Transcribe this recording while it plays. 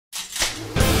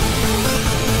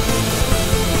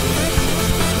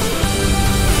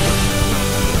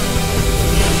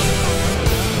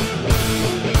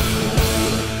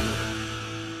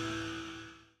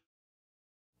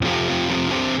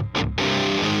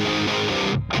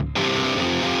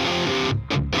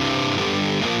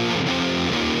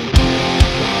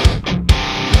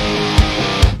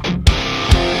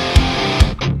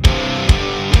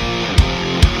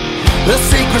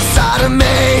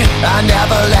I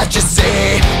never let you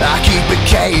see. I keep it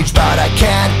caged, but I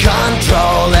can't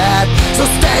control it. So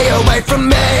stay away from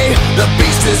me, the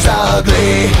beast is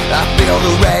ugly. I feel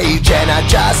the rage and I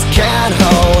just can't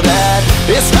hold it.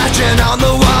 It's scratching on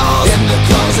the walls, in the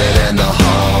closet, in the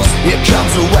halls. It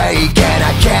comes awake and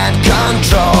I can't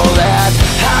control it.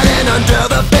 Hiding under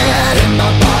the bed, in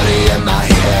my body, in my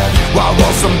head. Why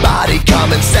won't somebody come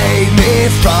and save me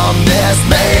from this?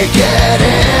 Make